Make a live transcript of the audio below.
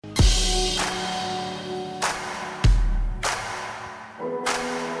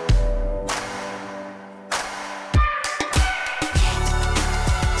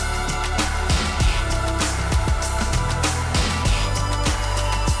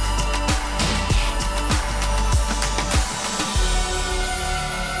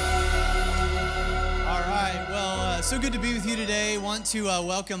to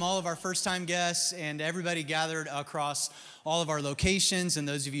welcome all of our first-time guests and everybody gathered across all of our locations, and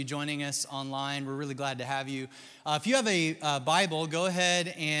those of you joining us online. We're really glad to have you. If you have a Bible, go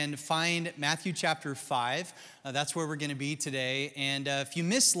ahead and find Matthew chapter 5. That's where we're going to be today. And if you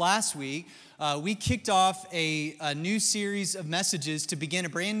missed last week, we kicked off a new series of messages to begin a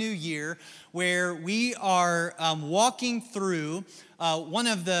brand new year where we are walking through one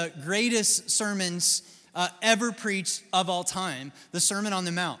of the greatest sermons ever preached of all time, the Sermon on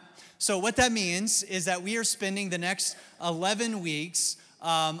the Mount. So what that means is that we are spending the next 11 weeks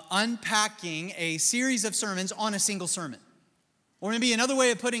unpacking a series of sermons on a single sermon. Or maybe another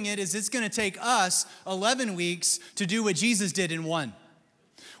way of putting it is it's going to take us 11 weeks to do what Jesus did in one,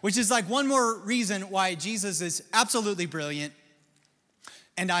 which is like one more reason why Jesus is absolutely brilliant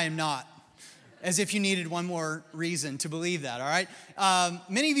and I am not. As if you needed one more reason to believe that, all right?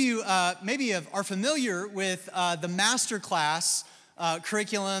 Many of you maybe are familiar with the masterclass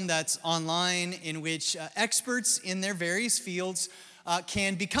curriculum that's online in which experts in their various fields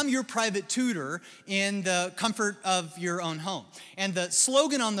can become your private tutor in the comfort of your own home. And the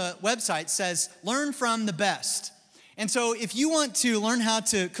slogan on the website says, "Learn from the best." And so if you want to learn how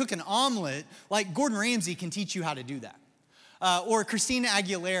to cook an omelet, like Gordon Ramsay can teach you how to do that. Or Christina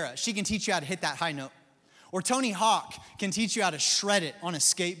Aguilera, she can teach you how to hit that high note. Or Tony Hawk can teach you how to shred it on a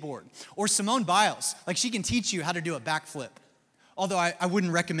skateboard. Or Simone Biles, like she can teach you how to do a backflip. Although I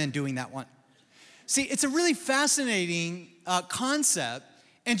wouldn't recommend doing that one. See, it's a really fascinating concept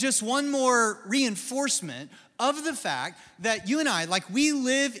and just one more reinforcement of the fact that you and I, like we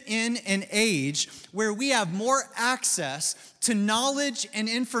live in an age where we have more access to knowledge and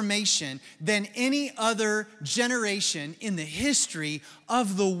information than any other generation in the history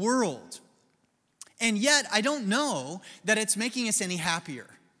of the world. And yet, I don't know that it's making us any happier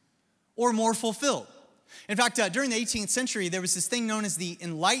or more fulfilled. In fact, during the 18th century, there was this thing known as the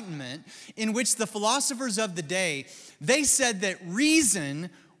Enlightenment, in which the philosophers of the day, they said that reason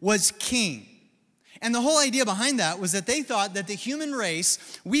was king. And the whole idea behind that was that they thought that the human race,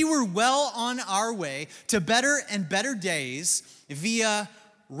 we were well on our way to better and better days via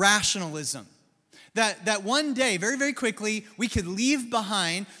rationalism. That one day, very, very quickly, we could leave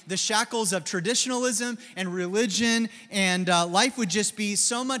behind the shackles of traditionalism and religion, and life would just be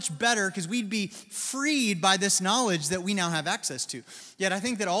so much better because we'd be freed by this knowledge that we now have access to. Yet I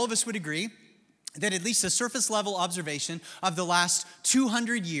think that all of us would agree that at least a surface level observation of the last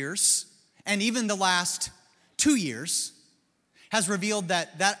 200 years and even the last 2 years has revealed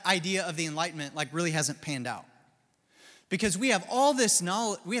that that idea of the Enlightenment like really hasn't panned out. Because we have all this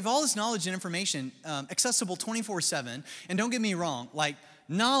knowledge and information accessible 24/7. And don't get me wrong, like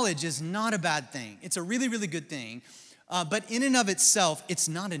knowledge is not a bad thing. It's a really, really good thing. But in and of itself, it's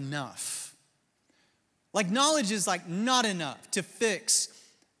not enough. Like knowledge is like not enough to fix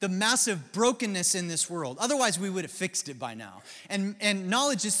the massive brokenness in this world. Otherwise, we would have fixed it by now. And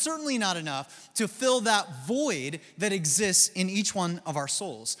knowledge is certainly not enough to fill that void that exists in each one of our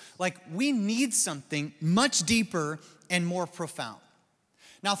souls. Like we need something much deeper and more profound.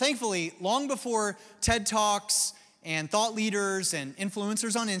 Now, thankfully, long before TED Talks and thought leaders and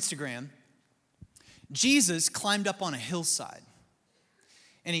influencers on Instagram, Jesus climbed up on a hillside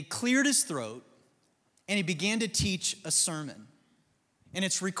and he cleared his throat and he began to teach a sermon. And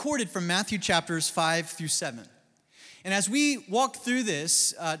it's recorded from Matthew chapters 5 through 7. And as we walk through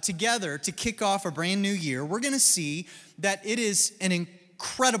this together to kick off a brand new year, we're going to see that it is an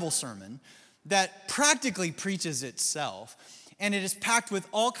incredible sermon that practically preaches itself. And it is packed with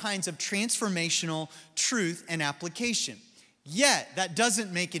all kinds of transformational truth and application. Yet, that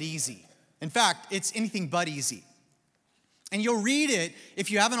doesn't make it easy. In fact, it's anything but easy. And you'll read it,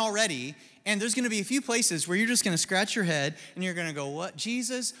 if you haven't already, and there's going to be a few places where you're just going to scratch your head and you're going to go, "What,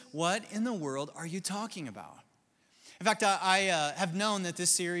 Jesus, what in the world are you talking about?" In fact, I have known that this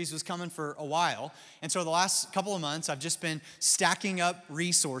series was coming for a while. And so the last couple of months, I've just been stacking up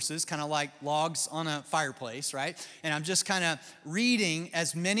resources, kind of like logs on a fireplace, right? And I'm just kind of reading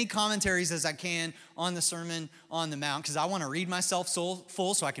as many commentaries as I can on the Sermon on the Mount because I want to read myself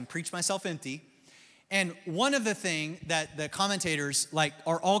full so I can preach myself empty. And one of the things that the commentators like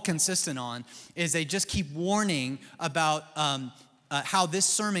are all consistent on is they just keep warning about how this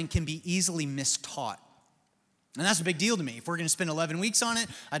sermon can be easily mistaught. And that's a big deal to me. If we're going to spend 11 weeks on it,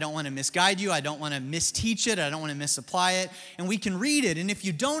 I don't want to misguide you. I don't want to misteach it. I don't want to misapply it. And we can read it. And if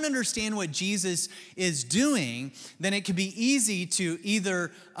you don't understand what Jesus is doing, then it can be easy to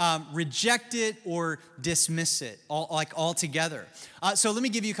either reject it or dismiss it altogether. So let me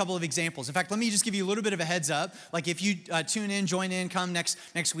give you a couple of examples. In fact, let me just give you a little bit of a heads up. Like if you tune in, join in, come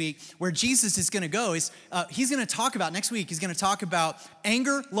next week, where Jesus is going to go is he's going to talk about, next week, he's going to talk about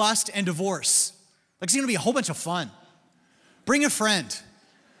anger, lust, and divorce. Like it's going to be a whole bunch of fun. Bring a friend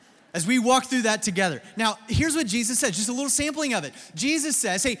as we walk through that together. Now, here's what Jesus said, just a little sampling of it. Jesus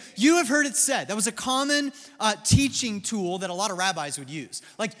says, hey, you have heard it said. That was a common teaching tool that a lot of rabbis would use.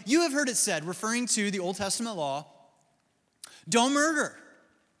 Like, you have heard it said, referring to the Old Testament law, don't murder.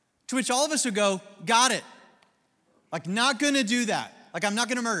 To which all of us would go, got it. Like, not going to do that. Like, I'm not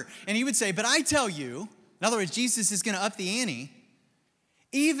going to murder. And he would say, but I tell you, in other words, Jesus is going to up the ante,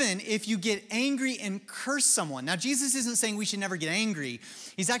 even if you get angry and curse someone. Now, Jesus isn't saying we should never get angry.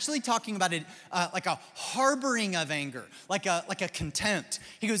 He's actually talking about it like a harboring of anger, like a contempt.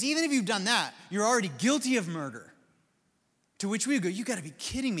 He goes, even if you've done that, you're already guilty of murder. To which we go, you got to be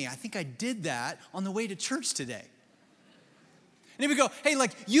kidding me. I think I did that on the way to church today. And he would go, hey,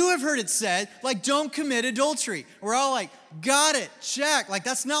 like you have heard it said, like don't commit adultery. We're all like, got it, check. Like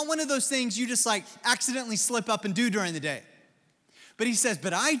that's not one of those things you just like accidentally slip up and do during the day. But he says,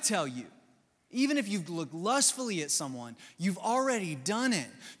 but I tell you, even if you've looked lustfully at someone, you've already done it.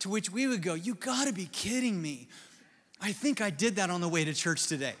 To which we would go, you gotta be kidding me. I think I did that on the way to church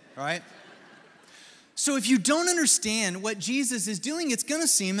today, all right? So if you don't understand what Jesus is doing, it's gonna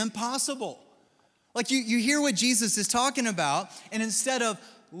seem impossible. Like you hear what Jesus is talking about, and instead of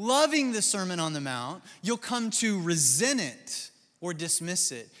loving the Sermon on the Mount, you'll come to resent it or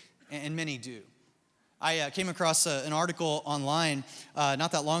dismiss it, and many do. I came across an article online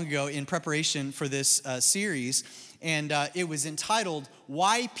not that long ago in preparation for this series, and it was entitled,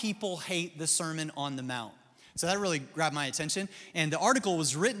 Why People Hate the Sermon on the Mount. So that really grabbed my attention, and the article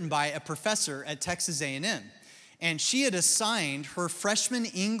was written by a professor at Texas A&M, and she had assigned her freshman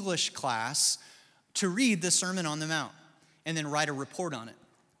English class to read the Sermon on the Mount and then write a report on it.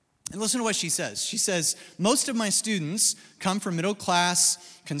 And listen to what she says. She says, most of my students come from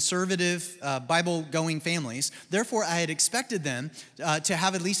middle-class, conservative, Bible-going families. Therefore, I had expected them to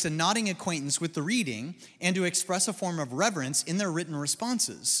have at least a nodding acquaintance with the reading and to express a form of reverence in their written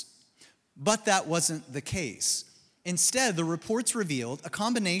responses. But that wasn't the case. Instead, the reports revealed a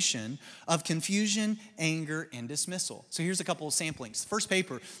combination of confusion, anger, and dismissal. So here's a couple of samplings. The first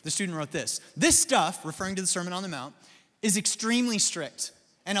paper, the student wrote this. This stuff, referring to the Sermon on the Mount, is extremely strict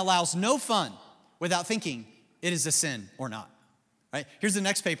and allows no fun without thinking it is a sin or not. Right? Here's the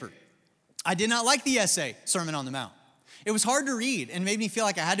next paper. I did not like the essay, Sermon on the Mount. It was hard to read and made me feel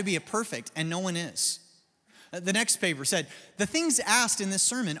like I had to be a perfect, and no one is. The next paper said, the things asked in this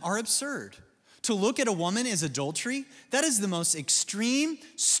sermon are absurd. To look at a woman is adultery. That is the most extreme,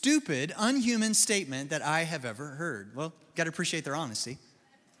 stupid, unhuman statement that I have ever heard. Well, got to appreciate their honesty.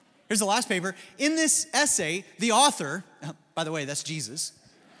 Here's the last paper. In this essay, the author, by the way, that's Jesus,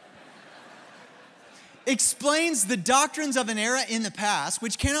 explains the doctrines of an era in the past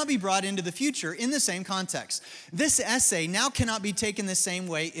which cannot be brought into the future in the same context. This essay now cannot be taken the same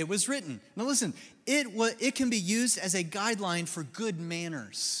way it was written. Now listen, it can be used as a guideline for good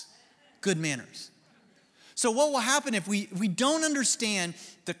manners. Good manners. So what will happen if we don't understand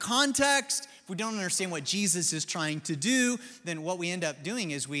the context, if we don't understand what Jesus is trying to do, then what we end up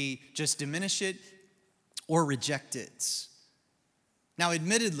doing is we just diminish it or reject it. Now,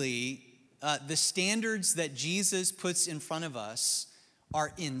 admittedly, the standards that Jesus puts in front of us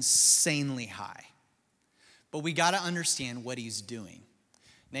are insanely high. But we got to understand what he's doing.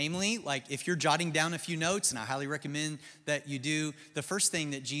 Namely, like if you're jotting down a few notes, and I highly recommend that you do, the first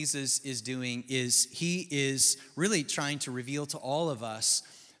thing that Jesus is doing is he is really trying to reveal to all of us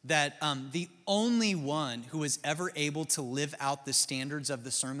that the only one who is ever able to live out the standards of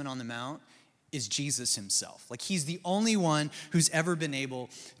the Sermon on the Mount is Jesus himself. Like he's the only one who's ever been able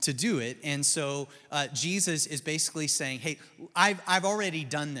to do it. And so Jesus is basically saying, hey, I've already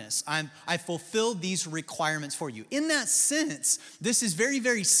done this. I've fulfilled these requirements for you. In that sense, this is very,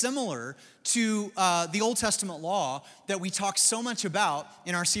 very similar to the Old Testament law that we talked so much about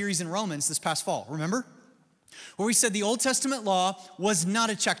in our series in Romans this past fall. Remember? Where we said the Old Testament law was not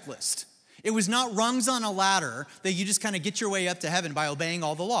a checklist. It was not rungs on a ladder that you just kind of get your way up to heaven by obeying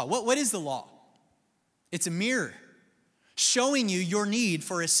all the law. What is the law? It's a mirror showing you your need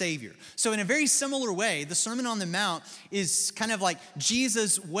for a Savior. So in a very similar way, the Sermon on the Mount is kind of like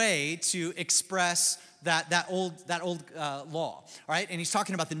Jesus' way to express that old law, right? And he's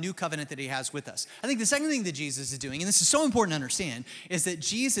talking about the new covenant that he has with us. I think the second thing that Jesus is doing, and this is so important to understand, is that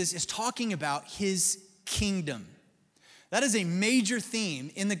Jesus is talking about his kingdom. That is a major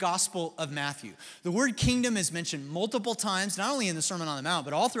theme in the Gospel of Matthew. The word kingdom is mentioned multiple times, not only in the Sermon on the Mount,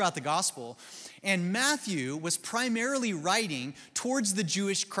 but all throughout the Gospel. And Matthew was primarily writing towards the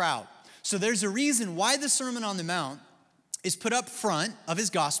Jewish crowd. So there's a reason why the Sermon on the Mount is put up front of his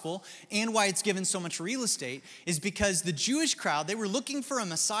gospel, and why it's given so much real estate is because the Jewish crowd, they were looking for a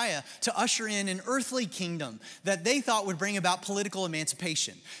Messiah to usher in an earthly kingdom that they thought would bring about political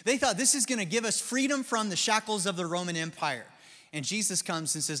emancipation. They thought this is going to give us freedom from the shackles of the Roman Empire. And Jesus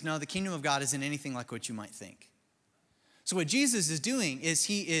comes and says, no, the kingdom of God isn't anything like what you might think. So what Jesus is doing is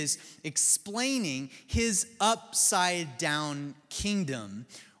he is explaining his upside down kingdom,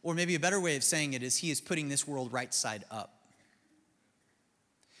 or maybe a better way of saying it is he is putting this world right side up.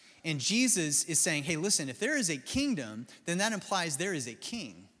 And Jesus is saying, hey, listen, if there is a kingdom, then that implies there is a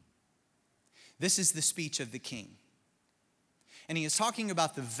king. This is the speech of the king. And he is talking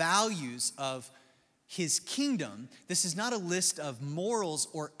about the values of his kingdom. This is not a list of morals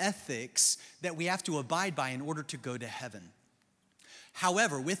or ethics that we have to abide by in order to go to heaven.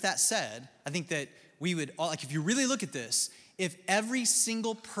 However, with that said, I think that we would all, like if you really look at this, if every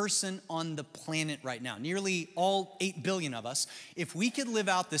single person on the planet right now, nearly all 8 billion of us, if we could live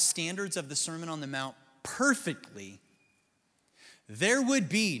out the standards of the Sermon on the Mount perfectly, there would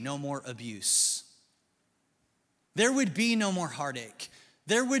be no more abuse. There would be no more heartache.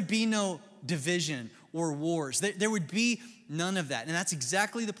 There would be no division or wars. There would be none of that. And that's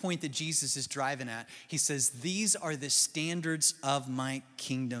exactly the point that Jesus is driving at. He says, these are the standards of my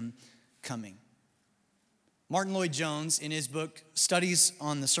kingdom coming. Martin Lloyd-Jones, in his book, Studies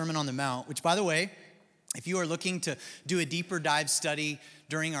on the Sermon on the Mount, which, by the way, if you are looking to do a deeper dive study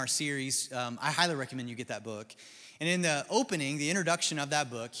during our series, I highly recommend you get that book. And in the opening, the introduction of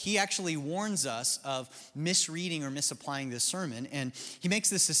that book, he actually warns us of misreading or misapplying this sermon. And he makes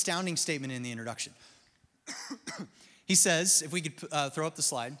this astounding statement in the introduction. He says, if we could throw up the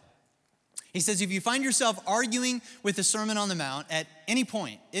slide, he says, if you find yourself arguing with the Sermon on the Mount at any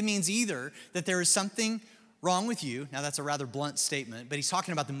point, it means either that there is something wrong with you. Now, that's a rather blunt statement, but he's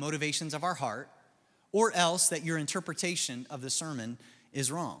talking about the motivations of our heart, or else that your interpretation of the sermon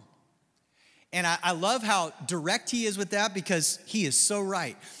is wrong. And I love how direct he is with that, because he is so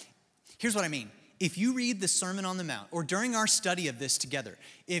right. Here's what I mean. If you read the Sermon on the Mount, or during our study of this together,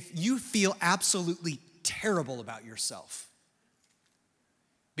 if you feel absolutely terrible about yourself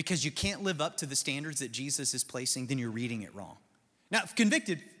because you can't live up to the standards that Jesus is placing, then you're reading it wrong. Now, if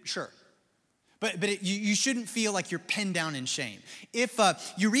convicted, sure. But you shouldn't feel like you're pinned down in shame. If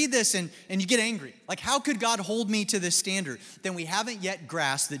you read this and you get angry, like how could God hold me to this standard? Then we haven't yet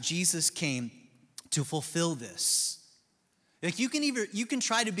grasped that Jesus came to fulfill this. Like you can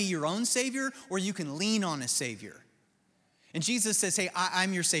try to be your own savior, or you can lean on a savior. And Jesus says, hey,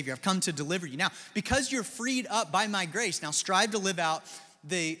 I'm your savior. I've come to deliver you. Now, because you're freed up by my grace, now strive to live out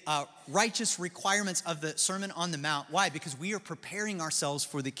the righteous requirements of the Sermon on the Mount. Why? Because we are preparing ourselves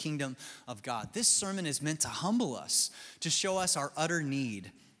for the kingdom of God. This sermon is meant to humble us, to show us our utter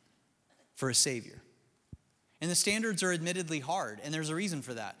need for a Savior. And the standards are admittedly hard, and there's a reason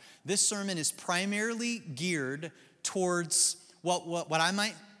for that. This sermon is primarily geared towards what I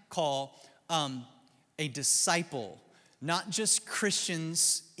might call a disciple, not just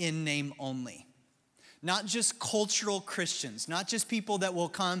Christians in name only. Not just cultural Christians, not just people that will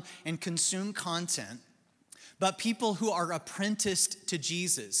come and consume content, but people who are apprenticed to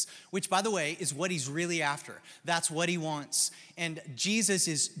Jesus, which, by the way, is what he's really after. That's what he wants. And Jesus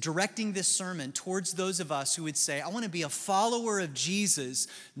is directing this sermon towards those of us who would say, I want to be a follower of Jesus,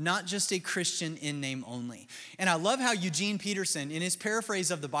 not just a Christian in name only. And I love how Eugene Peterson, in his paraphrase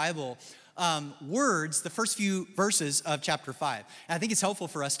of the Bible, words the first few verses of chapter 5. And I think it's helpful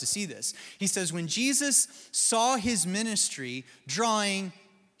for us to see this. He says, when Jesus saw his ministry drawing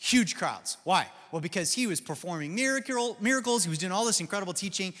huge crowds. Why? Well, because he was performing miracles, he was doing all this incredible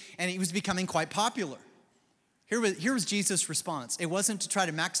teaching, and he was becoming quite popular. Here was Jesus' response. It wasn't to try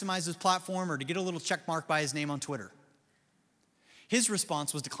to maximize his platform or to get a little check mark by his name on Twitter. His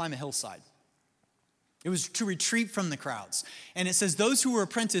response was to climb a hillside. It was to retreat from the crowds. And it says those who were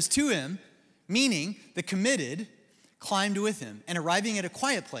apprenticed to him, meaning the committed, climbed with him. And arriving at a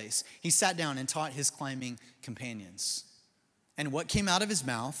quiet place, he sat down and taught his climbing companions. And what came out of his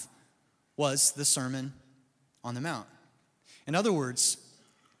mouth was the Sermon on the Mount. In other words,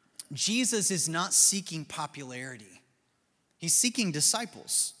 Jesus is not seeking popularity. He's seeking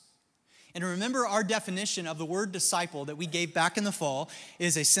disciples. And remember, our definition of the word disciple that we gave back in the fall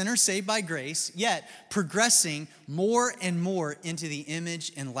is a sinner saved by grace, yet progressing more and more into the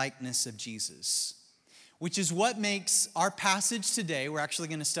image and likeness of Jesus, which is what makes our passage today, we're actually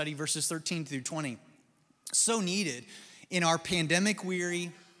going to study verses 13 through 20, so needed in our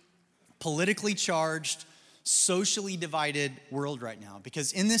pandemic-weary, politically charged, socially divided world right now.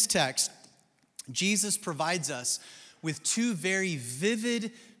 Because in this text, Jesus provides us with two very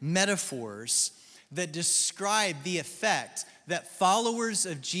vivid metaphors that describe the effect that followers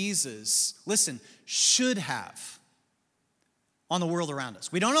of Jesus, listen, should have on the world around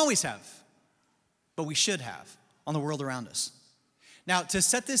us. We don't always have, but we should have on the world around us. Now, to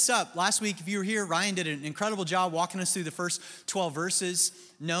set this up, last week, if you were here, Ryan did an incredible job walking us through the first 12 verses,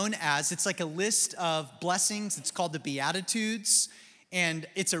 known as, it's like a list of blessings. It's called the Beatitudes. And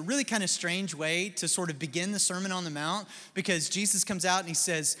it's a really kind of strange way to sort of begin the Sermon on the Mount, because Jesus comes out and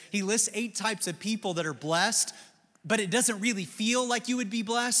he lists 8 types of people that are blessed, but it doesn't really feel like you would be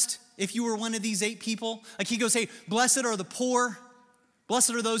blessed if you were one of these 8 people. Like he goes, hey, blessed are the poor,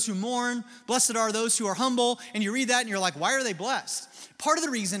 blessed are those who mourn, blessed are those who are humble. And you read that and you're like, why are they blessed? Part of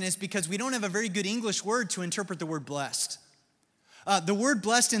the reason is because we don't have a very good English word to interpret the word blessed. The word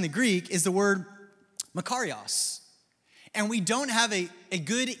blessed in the Greek is the word makarios. And we don't have a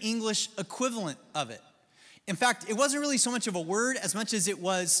good English equivalent of it. In fact, it wasn't really so much of a word as much as it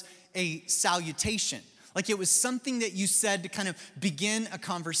was a salutation. Like it was something that you said to kind of begin a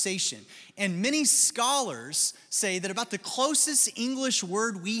conversation. And many scholars say that about the closest English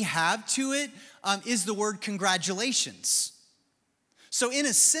word we have to it is the word congratulations. So in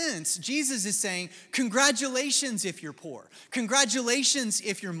a sense, Jesus is saying, congratulations if you're poor. Congratulations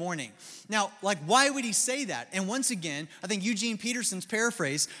if you're mourning. Now, like, why would he say that? And once again, I think Eugene Peterson's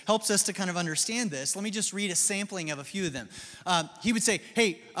paraphrase helps us to kind of understand this. Let me just read a sampling of a few of them. He would say,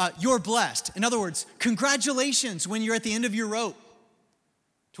 hey, you're blessed. In other words, congratulations when you're at the end of your rope.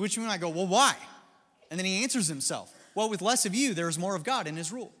 To which we might go, well, why? And then he answers himself, well, with less of you, there is more of God in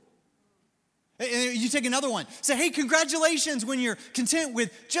his rule. You take another one. Say, hey, congratulations when you're content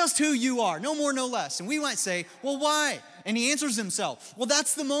with just who you are. No more, no less. And we might say, well, why? And he answers himself, well,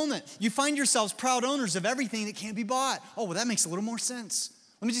 that's the moment. You find yourselves proud owners of everything that can't be bought. Oh, well, that makes a little more sense.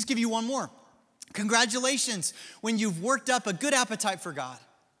 Let me just give you one more. Congratulations when you've worked up a good appetite for God.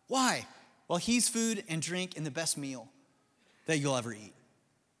 Why? Well, he's food and drink and the best meal that you'll ever eat.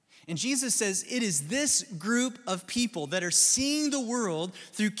 And Jesus says it is this group of people that are seeing the world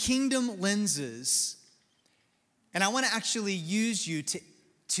through kingdom lenses. And I want to actually use you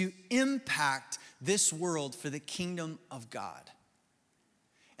to impact this world for the kingdom of God.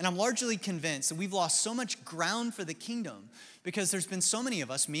 And I'm largely convinced that we've lost so much ground for the kingdom because there's been so many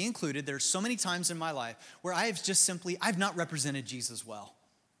of us, me included, there's so many times in my life where I've not represented Jesus well.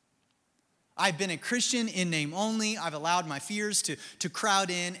 I've been a Christian in name only. I've allowed my fears to crowd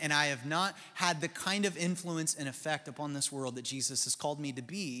in, and I have not had the kind of influence and effect upon this world that Jesus has called me to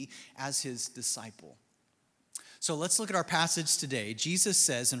be as his disciple. So let's look at our passage today. Jesus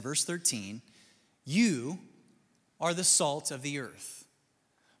says in verse 13, you are the salt of the earth.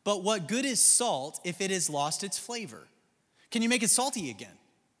 But what good is salt if it has lost its flavor? Can you make it salty again?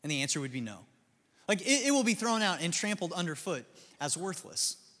 And the answer would be no. Like it will be thrown out and trampled underfoot as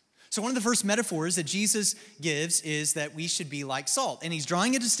worthless. So one of the first metaphors that Jesus gives is that we should be like salt. And he's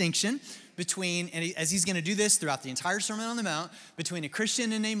drawing a distinction between, and as he's going to do this throughout the entire Sermon on the Mount, between a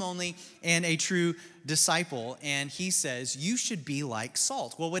Christian in name only and a true disciple. And he says, you should be like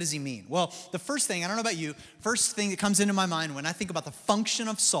salt. Well, what does he mean? Well, the first thing, I don't know about you, first thing that comes into my mind when I think about the function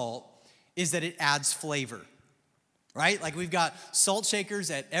of salt is that it adds flavor. Right? Like we've got salt shakers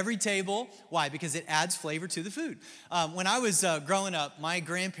at every table. Why? Because it adds flavor to the food. When I was growing up, my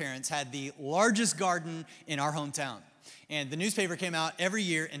grandparents had the largest garden in our hometown. And the newspaper came out every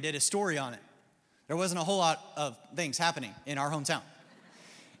year and did a story on it. There wasn't a whole lot of things happening in our hometown.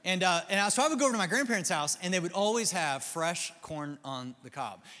 So I would go over to my grandparents' house, and they would always have fresh corn on the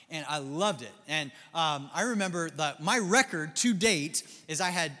cob. And I loved it. And I remember that my record to date is I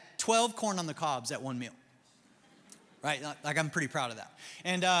had 12 corn on the cobs at one meal. Right? Like I'm pretty proud of that.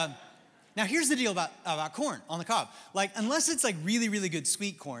 And now here's the deal about corn on the cob. Like unless it's like really, really good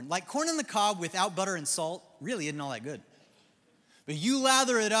sweet corn, like corn on the cob without butter and salt really isn't all that good. But you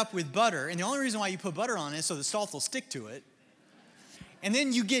lather it up with butter, and the only reason why you put butter on it is so the salt will stick to it. And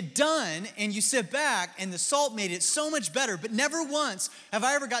then you get done and you sit back and the salt made it so much better, but never once have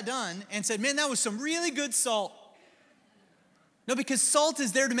I ever got done and said, man, that was some really good salt. No, because salt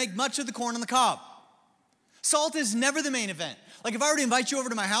is there to make much of the corn on the cob. Salt is never the main event. Like if I were to invite you over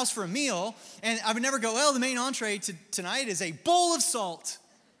to my house for a meal, and I would never go, well, the main entree tonight is a bowl of salt.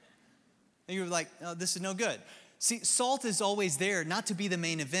 And you're like, oh, this is no good. See, salt is always there, not to be the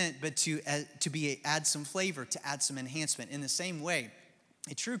main event, but to add some flavor, to add some enhancement. In the same way,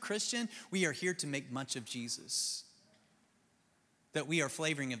 a true Christian, we are here to make much of Jesus, that we are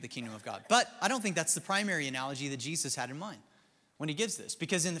flavoring of the kingdom of God. But I don't think that's the primary analogy that Jesus had in mind when he gives this,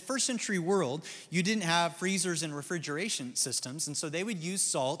 because in the first century world, you didn't have freezers and refrigeration systems, and so they would use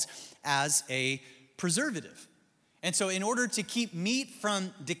salt as a preservative. And so in order to keep meat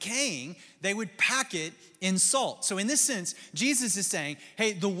from decaying, they would pack it in salt. So in this sense, Jesus is saying,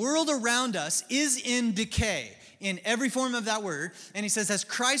 hey, the world around us is in decay in every form of that word. And he says, as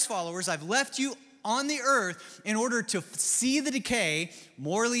Christ followers, I've left you on the earth in order to see the decay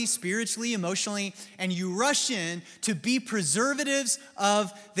morally, spiritually, emotionally, and you rush in to be preservatives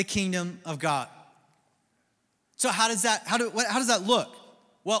of the kingdom of God. So how does that look?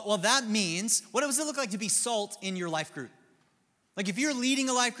 Well, that means, what does it look like to be salt in your life group? Like if you're leading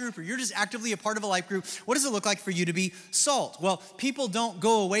a life group or you're just actively a part of a life group, what does it look like for you to be salt? Well, people don't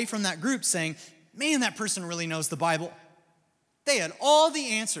go away from that group saying, man, that person really knows the Bible. They had all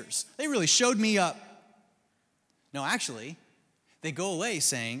the answers. They really showed me up. No, actually, they go away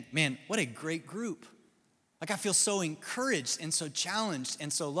saying, man, what a great group. Like I feel so encouraged and so challenged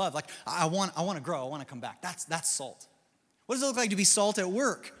and so loved. Like I want to grow. I want to come back. That's salt. What does it look like to be salt at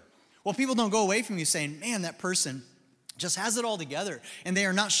work? Well, people don't go away from you saying, man, that person just has it all together. And they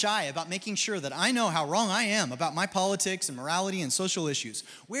are not shy about making sure that I know how wrong I am about my politics and morality and social issues.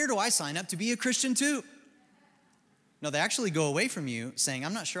 Where do I sign up to be a Christian too? No, they actually go away from you saying,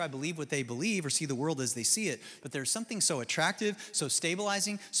 I'm not sure I believe what they believe or see the world as they see it, but there's something so attractive, so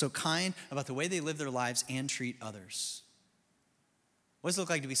stabilizing, so kind about the way they live their lives and treat others. What does it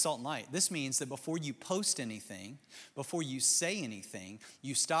look like to be salt and light? This means that before you post anything, before you say anything,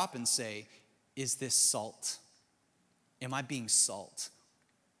 you stop and say, is this salt? Am I being salt?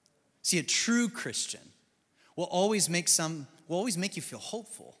 See, a true Christian will always make you feel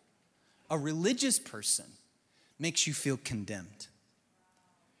hopeful. A religious person makes you feel condemned.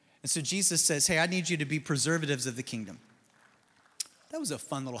 And so Jesus says, hey, I need you to be preservatives of the kingdom. That was a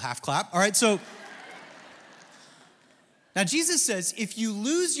fun little half clap. All right, so now Jesus says, if you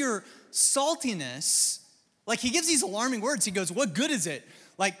lose your saltiness, like he gives these alarming words. He goes, what good is it?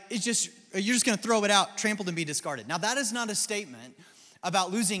 Like you're just going to throw it out, trampled and be discarded. Now that is not a statement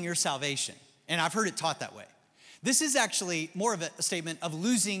about losing your salvation. And I've heard it taught that way. This is actually more of a statement of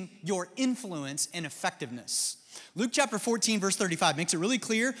losing your influence and effectiveness. Luke chapter 14, verse 35 makes it really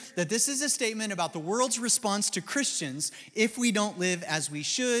clear that this is a statement about the world's response to Christians if we don't live as we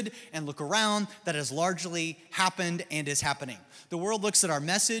should and look around that has largely happened and is happening. The world looks at our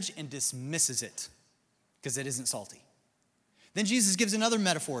message and dismisses it because it isn't salty. Then Jesus gives another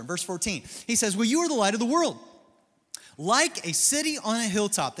metaphor in verse 14. He says, well, you are the light of the world. Like a city on a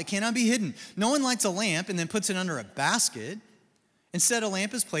hilltop that cannot be hidden. No one lights a lamp and then puts it under a basket. Instead, a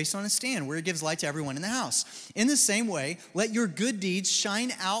lamp is placed on a stand where it gives light to everyone in the house. In the same way, let your good deeds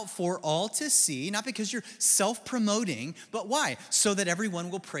shine out for all to see, not because you're self-promoting, but why? So that everyone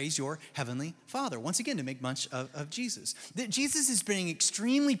will praise your heavenly Father. Once again, to make much of Jesus. Jesus is being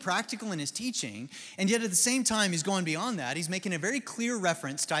extremely practical in his teaching, and yet at the same time, he's going beyond that. He's making a very clear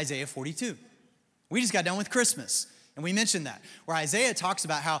reference to Isaiah 42. We just got done with Christmas. And we mentioned that, where Isaiah talks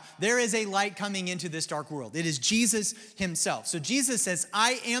about how there is a light coming into this dark world. It is Jesus himself. So Jesus says,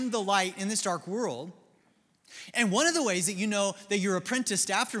 I am the light in this dark world. And one of the ways that you know that you're apprenticed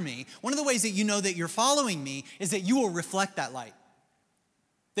after me, one of the ways that you know that you're following me is that you will reflect that light.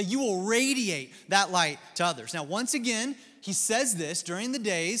 That you will radiate that light to others. Now, once again, he says this during the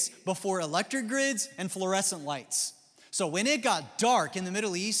days before electric grids and fluorescent lights. So when it got dark in the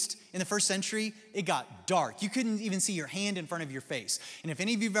Middle East in the first century, it got dark. You couldn't even see your hand in front of your face. And if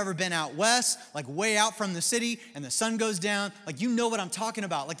any of you have ever been out west, like way out from the city, and the sun goes down, like you know what I'm talking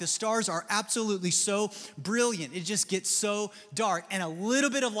about. Like the stars are absolutely so brilliant. It just gets so dark, and a little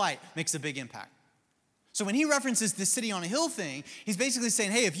bit of light makes a big impact. So when he references this city on a hill thing, he's basically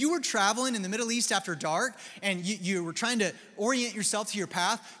saying, hey, if you were traveling in the Middle East after dark and you were trying to orient yourself to your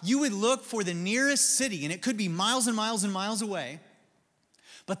path, you would look for the nearest city, and it could be miles and miles and miles away,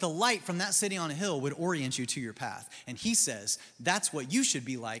 but the light from that city on a hill would orient you to your path. And he says, that's what you should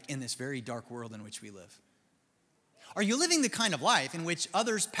be like in this very dark world in which we live. Are you living the kind of life in which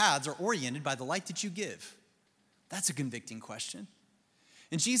others' paths are oriented by the light that you give? That's a convicting question.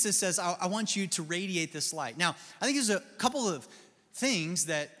 And Jesus says, I want you to radiate this light. Now, I think there's a couple of things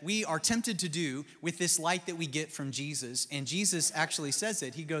that we are tempted to do with this light that we get from Jesus. And Jesus actually says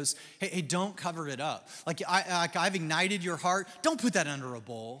it. He goes, hey, don't cover it up. Like I've ignited your heart. Don't put that under a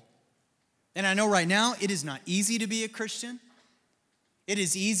bowl. And I know right now it is not easy to be a Christian. It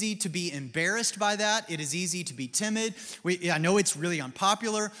is easy to be embarrassed by that. It is easy to be timid. I know it's really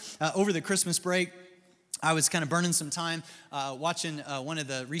unpopular. Over the Christmas break, I was kind of burning some time watching one of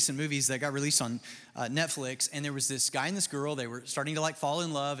the recent movies that got released on Netflix, and there was this guy and this girl. They were starting to fall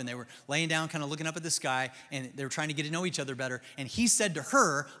in love, and they were laying down kind of looking up at the sky, and they were trying to get to know each other better. And he said to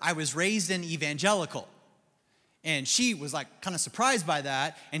her, "I was raised in evangelical." And she was kind of surprised by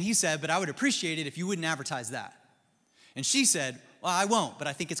that, and he said, "But I would appreciate it if you wouldn't advertise that." And she said, "Well, I won't, but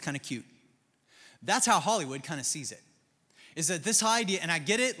I think it's kind of cute." That's how Hollywood kind of sees it. Is that this idea, and I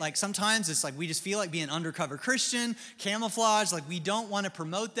get it, sometimes it's we just feel like being undercover Christian, camouflage, we don't want to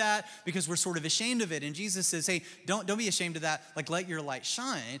promote that because we're sort of ashamed of it. And Jesus says, hey, don't be ashamed of that, let your light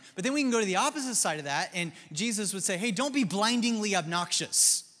shine. But then we can go to the opposite side of that, and Jesus would say, hey, don't be blindingly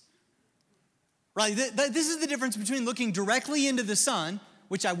obnoxious. Right? This is the difference between looking directly into the sun,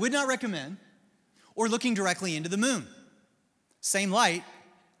 which I would not recommend, or looking directly into the moon. Same light,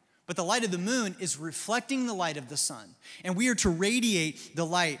 but the light of the moon is reflecting the light of the sun. And we are to radiate the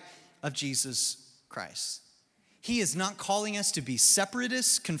light of Jesus Christ. He is not calling us to be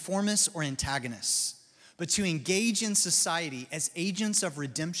separatists, conformists, or antagonists, but to engage in society as agents of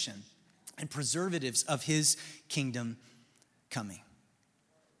redemption and preservatives of his kingdom coming.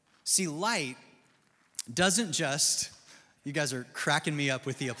 See, light doesn't just, you guys are cracking me up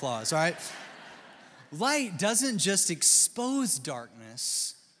with the applause, all right? Light doesn't just expose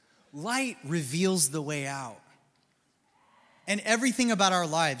darkness. Light reveals the way out. And everything about our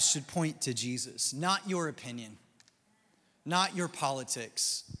lives should point to Jesus, not your opinion, not your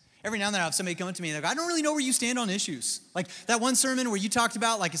politics. Every now and then I have somebody come up to me and they go, I don't really know where you stand on issues. Like that one sermon where you talked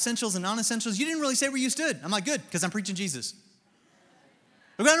about essentials and non-essentials, you didn't really say where you stood. I'm like, good, because I'm preaching Jesus.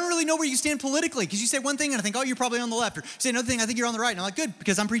 I don't really know where you stand politically, because you say one thing and I think, oh, you're probably on the left. Or you say another thing, I think you're on the right. And I'm like, good,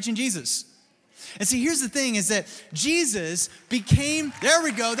 because I'm preaching Jesus. And see, here's the thing is that Jesus became, there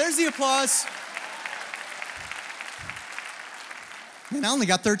we go, there's the applause. Man, I only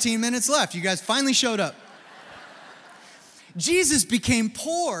got 13 minutes left. You guys finally showed up. Jesus became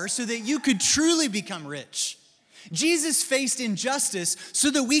poor so that you could truly become rich. Jesus faced injustice so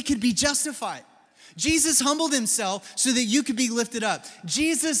that we could be justified. Jesus humbled himself so that you could be lifted up.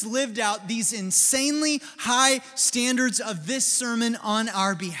 Jesus lived out these insanely high standards of this sermon on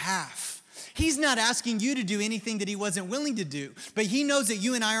our behalf. He's not asking you to do anything that he wasn't willing to do, but he knows that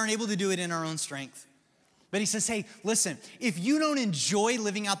you and I aren't able to do it in our own strength. But he says, hey, listen, if you don't enjoy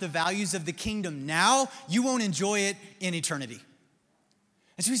living out the values of the kingdom now, you won't enjoy it in eternity.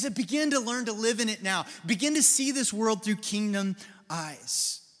 And so he said, begin to learn to live in it now. Begin to see this world through kingdom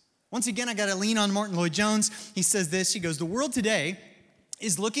eyes. Once again, I got to lean on Martin Lloyd-Jones. He says this, he goes, the world today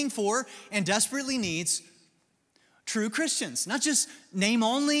is looking for and desperately needs true Christians. Not just name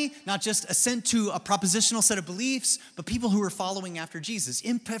only, not just assent to a propositional set of beliefs, but people who are following after Jesus,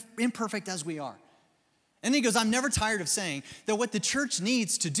 imperfect as we are. And then he goes, I'm never tired of saying that what the church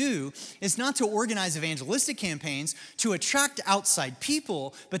needs to do is not to organize evangelistic campaigns to attract outside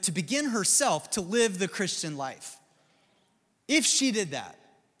people, but to begin herself to live the Christian life. If she did that,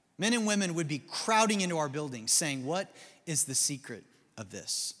 men and women would be crowding into our buildings saying, what is the secret of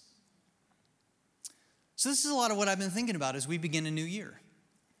this? So this is a lot of what I've been thinking about as we begin a new year.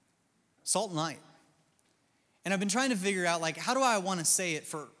 Salt and light. And I've been trying to figure out, how do I want to say it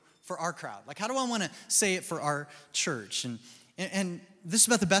for our crowd? How do I want to say it for our church? And this is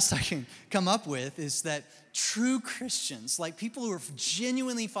about the best I can come up with, is that true Christians, people who are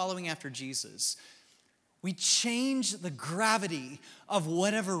genuinely following after Jesus, we change the gravity of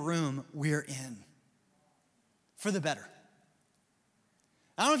whatever room we're in for the better.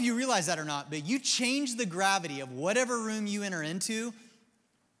 I don't know if you realize that or not, but you change the gravity of whatever room you enter into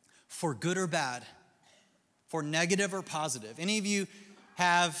for good or bad, for negative or positive. Any of you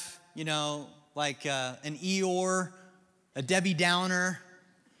have, an Eeyore, a Debbie Downer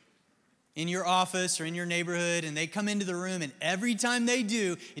in your office or in your neighborhood, and they come into the room, and every time they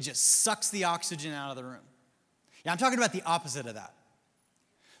do, it just sucks the oxygen out of the room. Yeah, I'm talking about the opposite of that.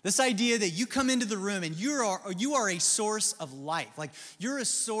 This idea that you come into the room and you are a source of life. You're a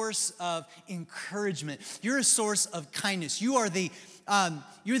source of encouragement. You're a source of kindness. You're the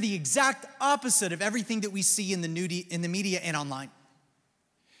exact opposite of everything that we see in the media and online.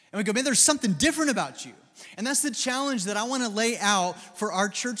 And we go, man, there's something different about you. And that's the challenge that I want to lay out for our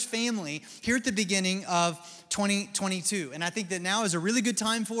church family here at the beginning of 2022. And I think that now is a really good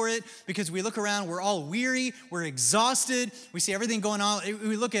time for it, because we look around, we're all weary, we're exhausted, we see everything going on.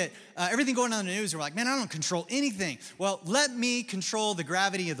 We look at everything going on in the news, and we're like, man, I don't control anything. Well, let me control the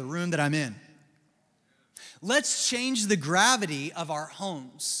gravity of the room that I'm in. Let's change the gravity of our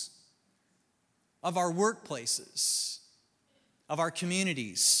homes, of our workplaces, of our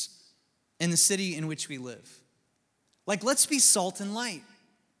communities, and the city in which we live. Like, let's be salt and light.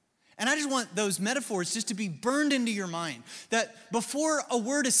 And I just want those metaphors just to be burned into your mind, that before a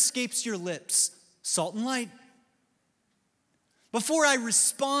word escapes your lips, salt and light. Before I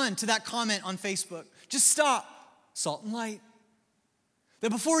respond to that comment on Facebook, just stop, salt and light. That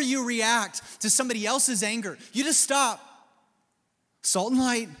before you react to somebody else's anger, you just stop, salt and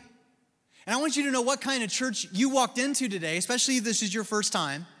light. And I want you to know what kind of church you walked into today, especially if this is your first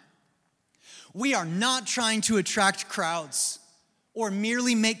time. We are not trying to attract crowds or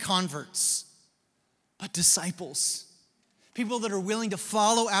merely make converts, but disciples. People that are willing to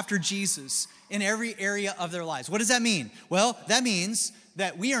follow after Jesus in every area of their lives. What does that mean? Well, that means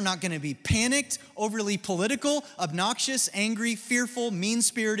that we are not going to be panicked, overly political, obnoxious, angry, fearful,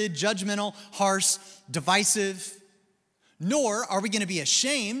 mean-spirited, judgmental, harsh, divisive. Nor are we going to be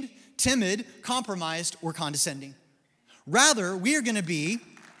ashamed, timid, compromised, or condescending. Rather, we are going to be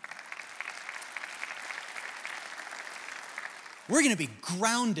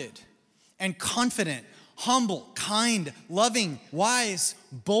grounded and confident, humble, kind, loving, wise,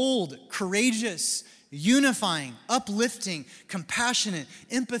 bold, courageous, unifying, uplifting, compassionate,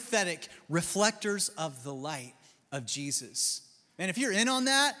 empathetic, reflectors of the light of Jesus. And if you're in on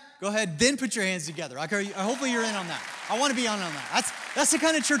that, go ahead, then put your hands together. Hopefully you're in on that. I want to be on that. That's the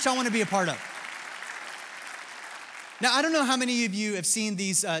kind of church I want to be a part of. Now, I don't know how many of you have seen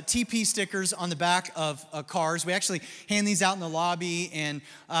these TP stickers on the back of cars. We actually hand these out in the lobby, and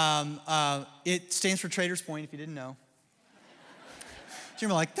it stands for Traders Point, if you didn't know. So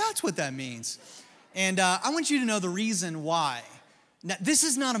you're like, that's what that means. And I want you to know the reason why. Now, this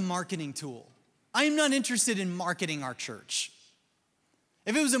is not a marketing tool. I am not interested in marketing our church.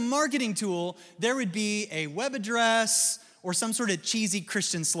 If it was a marketing tool, there would be a web address or some sort of cheesy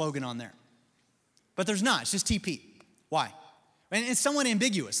Christian slogan on there. But there's not. It's just TP. Why? And it's somewhat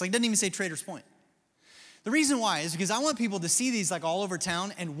ambiguous. Like, it doesn't even say Traders Point. The reason why is because I want people to see these like all over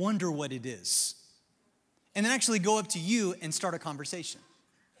town and wonder what it is. And then actually go up to you and start a conversation.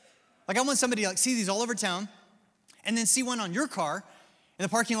 Like, I want somebody to like see these all over town and then see one on your car in the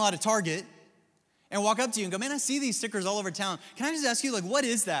parking lot of Target and walk up to you and go, man, I see these stickers all over town. Can I just ask you, like, what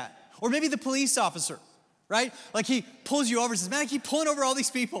is that? Or maybe the police officer, right? Like, he pulls you over and says, man, I keep pulling over all these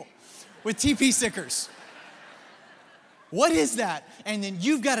people with TP stickers. What is that? And then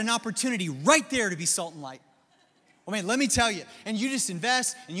you've got an opportunity right there to be salt and light. Well, man, let me tell you. And you just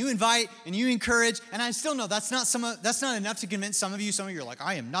invest, and you invite, and you encourage. And I still know that's not enough to convince some of you. Some of you are like,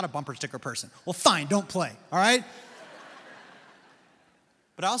 I am not a bumper sticker person. Well, fine, don't play, all right?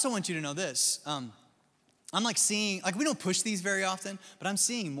 But I also want you to know this. I'm like seeing, like we don't push these very often, but I'm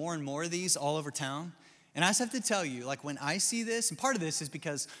seeing more and more of these all over town. And I just have to tell you, like when I see this, and part of this is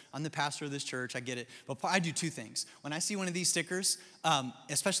because I'm the pastor of this church, I get it, but I do two things. When I see one of these stickers,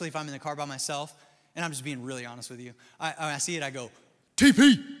 especially if I'm in the car by myself, and I'm just being really honest with you, I see it, I go,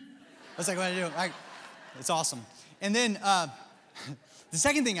 TP. That's like what I do. It's awesome. And then the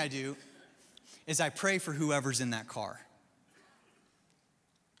second thing I do is I pray for whoever's in that car.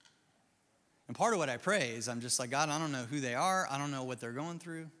 And part of what I pray is I'm just like, God, I don't know who they are. I don't know what they're going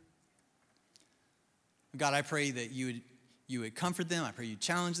through. God, I pray that you would comfort them. I pray you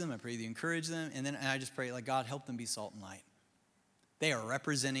challenge them. I pray you encourage them. And then I just pray, like, God, help them be salt and light. They are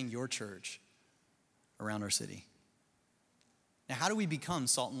representing your church around our city. Now, how do we become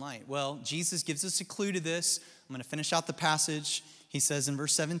salt and light? Well, Jesus gives us a clue to this. I'm going to finish out the passage. He says in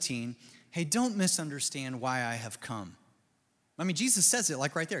verse 17, hey, don't misunderstand why I have come. I mean, Jesus says it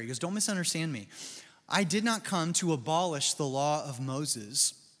like right there. He goes, don't misunderstand me. I did not come to abolish the law of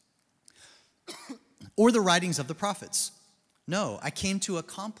Moses or the writings of the prophets. No, I came to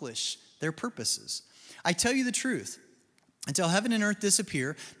accomplish their purposes. I tell you the truth. Until heaven and earth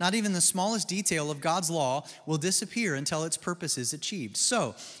disappear, not even the smallest detail of God's law will disappear until its purpose is achieved.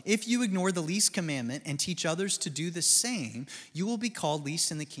 So, if you ignore the least commandment and teach others to do the same, you will be called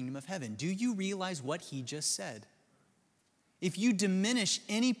least in the kingdom of heaven. Do you realize what he just said? If you diminish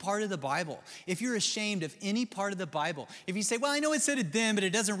any part of the Bible, if you're ashamed of any part of the Bible, if you say, well, I know it said it then, but it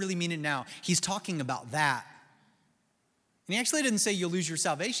doesn't really mean it now, he's talking about that. And he actually didn't say you'll lose your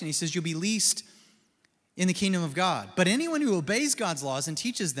salvation. He says you'll be least in the kingdom of God. But anyone who obeys God's laws and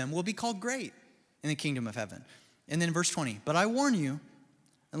teaches them will be called great in the kingdom of heaven. And then verse 20, but I warn you,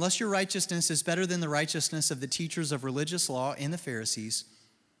 unless your righteousness is better than the righteousness of the teachers of religious law and the Pharisees,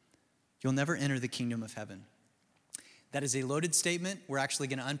 you'll never enter the kingdom of heaven. That is a loaded statement. We're actually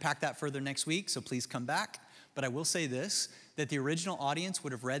going to unpack that further next week, so please come back. But I will say this, that the original audience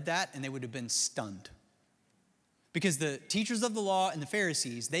would have read that and they would have been stunned. Because the teachers of the law and the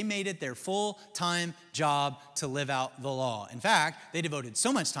Pharisees, they made it their full-time job to live out the law. In fact, they devoted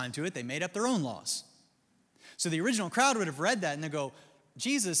so much time to it, they made up their own laws. So the original crowd would have read that and they go,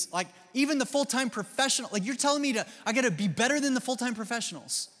 Jesus, like even the full-time professional, like you're telling me I gotta be better than the full-time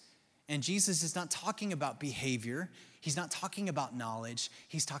professionals. And Jesus is not talking about behavior. He's not talking about knowledge.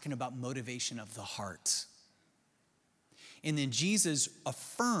 He's talking about motivation of the heart. And then Jesus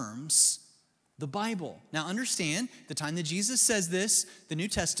affirms the Bible. Now understand, the time that Jesus says this, the New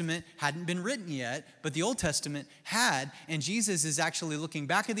Testament hadn't been written yet, but the Old Testament had, and Jesus is actually looking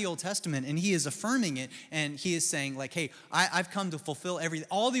back at the Old Testament and he is affirming it, and he is saying like, hey, I've come to fulfill everything.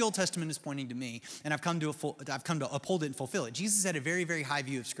 All the Old Testament is pointing to me, and I've come to uphold it and fulfill it. Jesus had a very, very high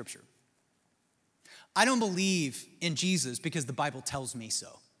view of Scripture. I don't believe in Jesus because the Bible tells me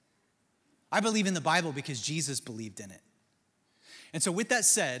so. I believe in the Bible because Jesus believed in it. And so with that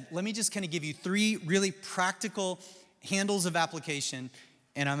said, let me just kind of give you 3 really practical handles of application,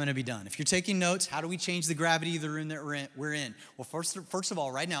 and I'm going to be done. If you're taking notes, how do we change the gravity of the room that we're in? Well, first of all,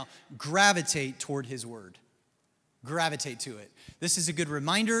 right now, gravitate toward his word. Gravitate to it. This is a good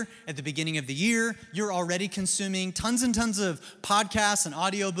reminder at the beginning of the year. You're already consuming tons and tons of podcasts and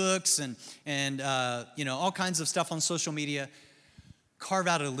audiobooks and all kinds of stuff on social media. Carve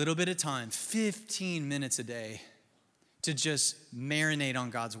out a little bit of time, 15 minutes a day, to just marinate on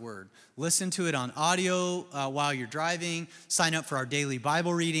God's word. Listen to it on audio while you're driving. Sign up for our daily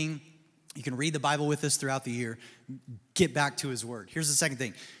Bible reading. You can read the Bible with us throughout the year. Get back to his word. Here's the second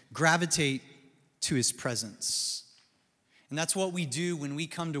thing. Gravitate to his presence. And that's what we do when we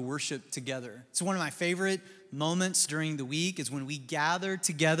come to worship together. It's one of my favorite moments during the week is when we gather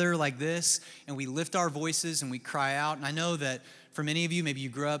together like this and we lift our voices and we cry out. And I know that for many of you, maybe you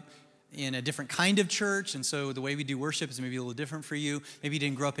grew up in a different kind of church, and so the way we do worship is maybe a little different for you. Maybe you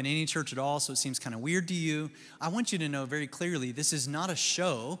didn't grow up in any church at all, so it seems kind of weird to you. I want you to know very clearly, this is not a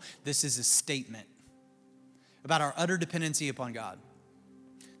show, this is a statement about our utter dependency upon God.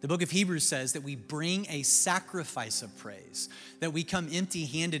 The book of Hebrews says that we bring a sacrifice of praise, that we come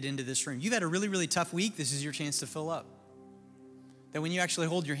empty-handed into this room. You've had a really, really tough week, this is your chance to fill up. That when you actually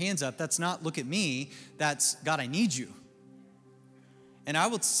hold your hands up, that's not look at me, that's God, I need you. And I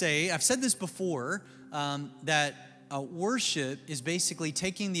would say, I've said this before, that worship is basically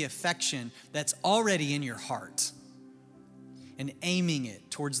taking the affection that's already in your heart and aiming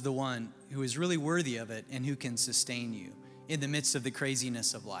it towards the one who is really worthy of it and who can sustain you in the midst of the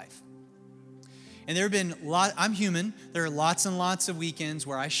craziness of life. And there have been I'm human. There are lots and lots of weekends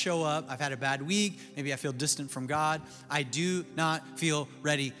where I show up. I've had a bad week. Maybe I feel distant from God. I do not feel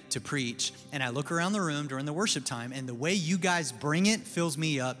ready to preach. And I look around the room during the worship time, and the way you guys bring it fills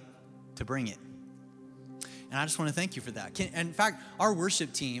me up to bring it. And I just want to thank you for that. In fact, our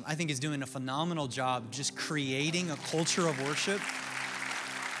worship team, I think, is doing a phenomenal job of just creating a culture of worship.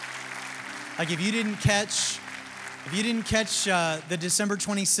 Like if you didn't catch the December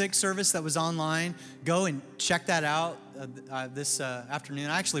 26th service that was online, go and check that out this afternoon.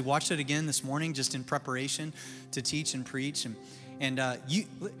 I actually watched it again this morning just in preparation to teach and preach. And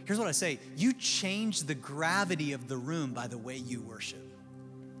here's what I say. You change the gravity of the room by the way you worship.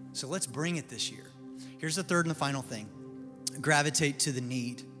 So let's bring it this year. Here's the third and the final thing. Gravitate to the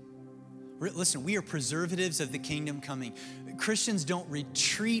need. Listen, we are preservatives of the kingdom coming. Christians don't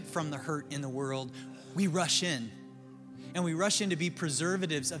retreat from the hurt in the world. We rush in. And we rush in to be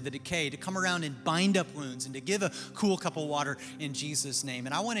preservatives of the decay, to come around and bind up wounds and to give a cool cup of water in Jesus' name.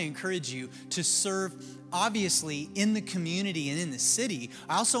 And I want to encourage you to serve, obviously, in the community and in the city.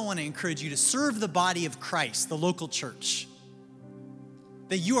 I also want to encourage you to serve the body of Christ, the local church.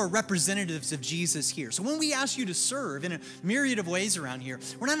 That you are representatives of Jesus here. So when we ask you to serve in a myriad of ways around here,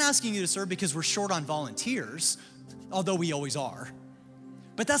 we're not asking you to serve because we're short on volunteers, although we always are.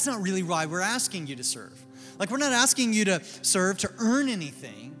 But that's not really why we're asking you to serve. Like, we're not asking you to serve to earn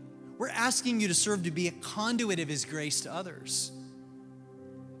anything. We're asking you to serve to be a conduit of his grace to others.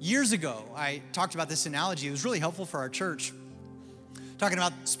 Years ago, I talked about this analogy. It was really helpful for our church, talking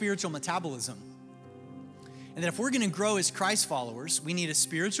about spiritual metabolism. And that if we're going to grow as Christ followers, we need a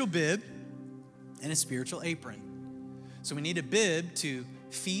spiritual bib and a spiritual apron. So we need a bib to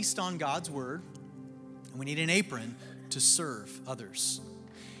feast on God's word, and we need an apron to serve others.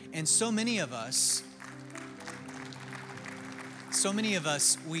 And so many of us,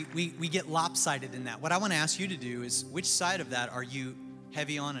 we get lopsided in that. What I want to ask you to do is, which side of that are you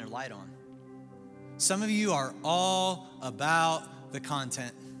heavy on or light on? Some of you are all about the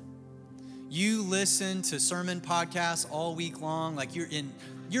content. You listen to sermon podcasts all week long, like you're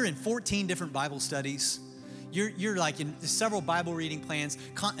in 14 different Bible studies. You're like in several Bible reading plans,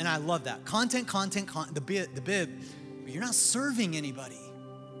 and I love that. Content, the bib, but you're not serving anybody.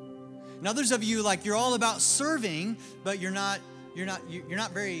 And others of you, like, you're all about serving, but you're not spending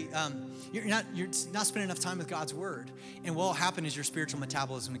enough time with God's word. And what will happen is your spiritual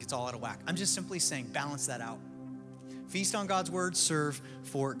metabolism gets all out of whack. I'm just simply saying, balance that out. Feast on God's word, serve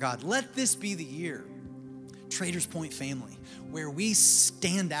for God. Let this be the year, Traders Point family, where we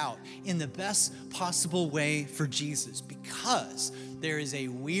stand out in the best possible way for Jesus, because there is a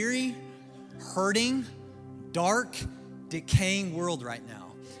weary, hurting, dark, decaying world right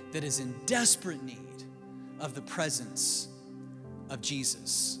now that is in desperate need of the presence of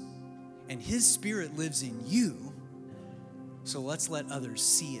Jesus. And his spirit lives in you, so let's let others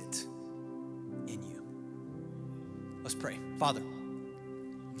see it in you. Let's pray. Father,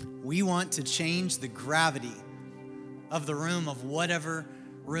 we want to change the gravity of the room, of whatever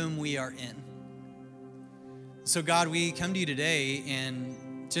room we are in. So God, we come to you today,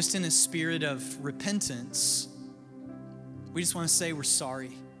 and just in a spirit of repentance, we just want to say we're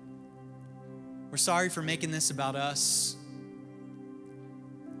sorry. We're sorry for making this about us.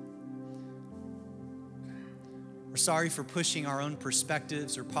 We're sorry for pushing our own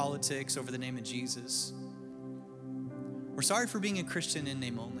perspectives or politics over the name of Jesus. We're sorry for being a Christian in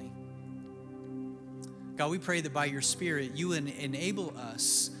name only. God, we pray that by your Spirit, you enable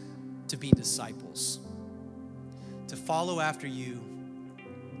us to be disciples, to follow after you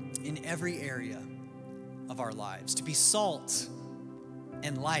in every area of our lives, to be salt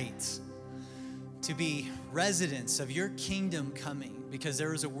and light, to be residents of your kingdom coming, because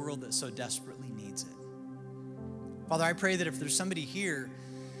there is a world that so desperately needs it. Father, I pray that if there's somebody here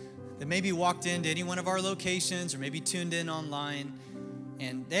that maybe walked into any one of our locations or maybe tuned in online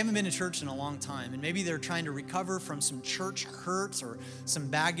and they haven't been to church in a long time, and maybe they're trying to recover from some church hurts or some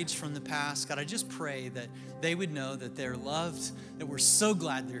baggage from the past, God, I just pray that they would know that they're loved, that we're so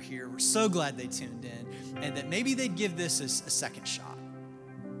glad they're here, we're so glad they tuned in, and that maybe they'd give this a second shot.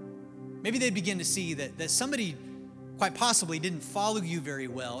 Maybe they'd begin to see that somebody quite possibly didn't follow you very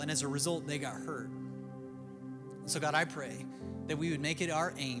well, and as a result, they got hurt. So God, I pray that we would make it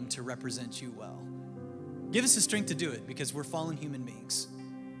our aim to represent you well. Give us the strength to do it, because we're fallen human beings,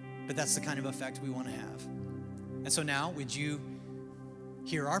 but that's the kind of effect we want to have. And so now, would you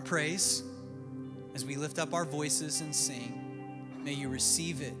hear our praise as we lift up our voices and sing? May you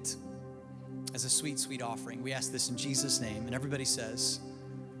receive it as a sweet, sweet offering. We ask this in Jesus' name, and everybody says,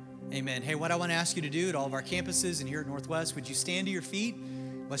 amen. Hey, what I want to ask you to do at all of our campuses and here at Northwest, would you stand to your feet?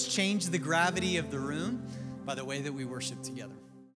 Let's change the gravity of the room by the way that we worship together.